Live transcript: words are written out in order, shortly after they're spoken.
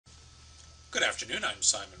Good afternoon, I'm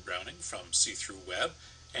Simon Browning from See-Through Web,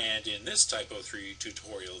 and in this TYPO3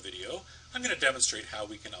 tutorial video, I'm going to demonstrate how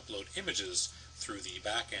we can upload images through the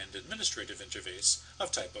backend administrative interface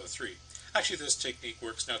of TYPO3. Actually, this technique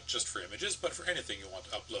works not just for images, but for anything you want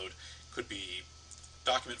to upload. Could be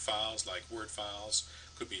document files like Word files,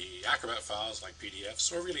 could be Acrobat files like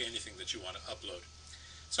PDFs, or really anything that you want to upload.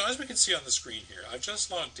 So as we can see on the screen here, I've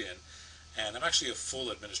just logged in, and I'm actually a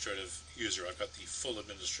full administrative user. I've got the full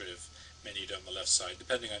administrative menu down the left side.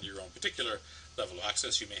 Depending on your own particular level of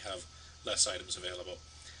access, you may have less items available.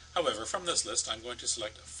 However, from this list, I'm going to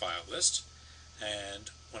select File List,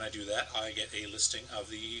 and when I do that, I get a listing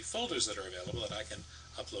of the folders that are available that I can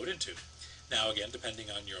upload into. Now again,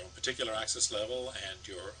 depending on your own particular access level and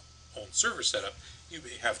your own server setup, you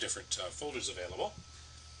may have different folders available.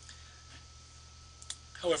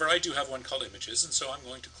 However, I do have one called Images, and so I'm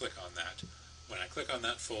going to click on that. When I click on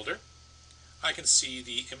that folder, I can see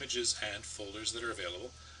the images and folders that are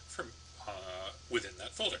available from within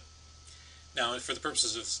that folder. Now, for the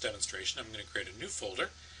purposes of this demonstration, I'm going to create a new folder,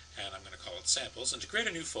 and I'm going to call it Samples. And to create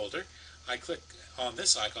a new folder, I click on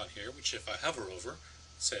this icon here, which if I hover over,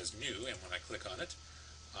 says New, and when I click on it,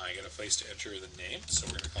 I get a place to enter the name, so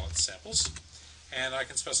we're going to call it Samples. And I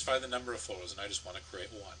can specify the number of folders, and I just want to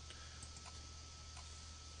create one.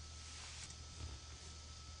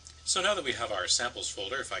 So now that we have our Samples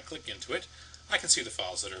folder, if I click into it, I can see the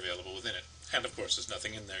files that are available within it. And of course, there's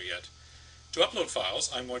nothing in there yet. To upload files,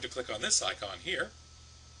 I'm going to click on this icon here,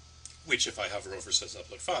 which if I hover over says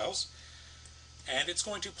Upload Files, and it's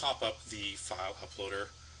going to pop up the File Uploader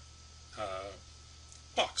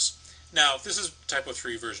box. Now, this is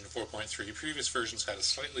TYPO3 version 4.3. Previous versions had a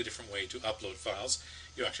slightly different way to upload files.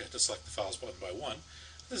 You actually had to select the files one by one.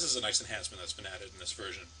 This is a nice enhancement that's been added in this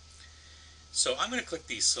version. So I'm going to click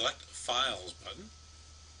the Select Files button,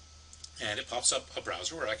 and it pops up a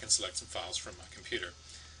browser where I can select some files from my computer.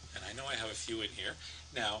 And I know I have a few in here.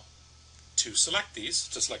 Now, to select these,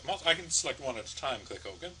 I can select one at a time, click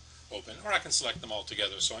open, or I can select them all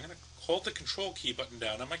together. So I'm going to hold the Control key button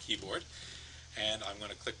down on my keyboard, and I'm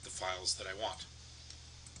going to click the files that I want.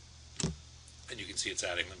 And you can see it's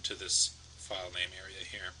adding them to this file name area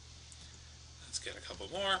here. Let's get a couple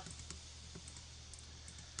more.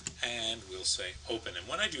 And we'll say Open. And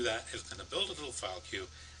when I do that, it's going to build a little file queue,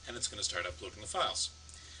 and it's going to start uploading the files.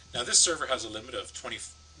 Now this server has a limit of 20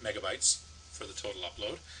 megabytes for the total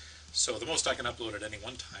upload, so the most I can upload at any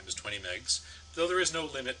one time is 20 megs, though there is no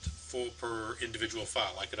limit per individual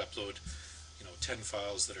file. I could upload 10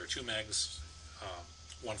 files that are 2 megs,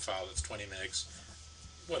 one file that's 20 megs,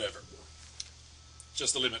 whatever.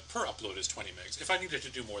 Just the limit per upload is 20 megs. If I needed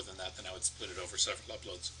to do more than that, then I would split it over several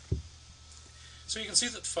uploads. So you can see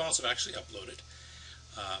that the files have actually uploaded.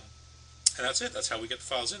 And that's it. That's how we get the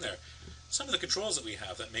files in there. Some of the controls that we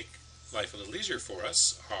have that make life a little easier for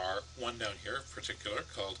us are one down here in particular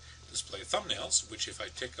called Display Thumbnails, which if I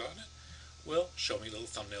tick on it, will show me little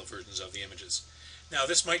thumbnail versions of the images. Now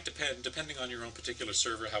this might depend, depending on your own particular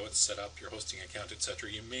server, how it's set up, your hosting account,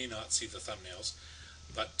 etc. You may not see the thumbnails,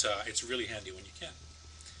 but it's really handy when you can.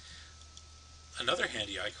 Another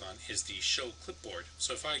handy icon is the Show Clipboard.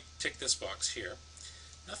 So if I tick this box here,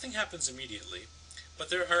 nothing happens immediately, but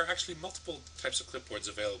there are actually multiple types of clipboards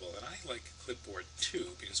available, and I like Clipboard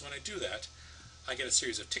 2 because when I do that, I get a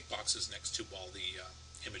series of tick boxes next to all the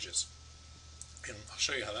images. And I'll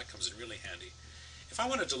show you how that comes in really handy. If I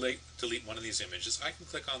want to delete one of these images, I can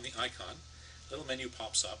click on the icon, a little menu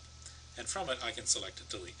pops up, and from it I can select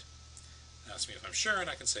Delete. It asks me if I'm sure, and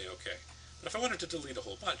I can say OK. But if I wanted to delete a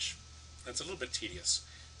whole bunch, that's a little bit tedious.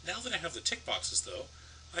 Now that I have the tick boxes though,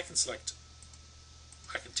 I can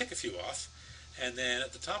tick a few off, and then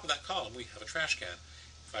at the top of that column we have a trash can.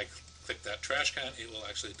 If I click that trash can, it will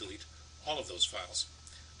actually delete all of those files.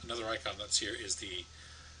 Another icon that's here is the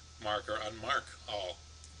Mark or Unmark All,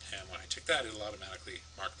 and when I tick that, it'll automatically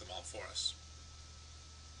mark them all for us.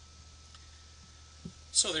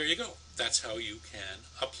 So there you go. That's how you can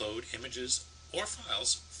upload images or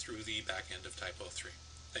files through the back end of TYPO3.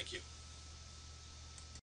 Thank you.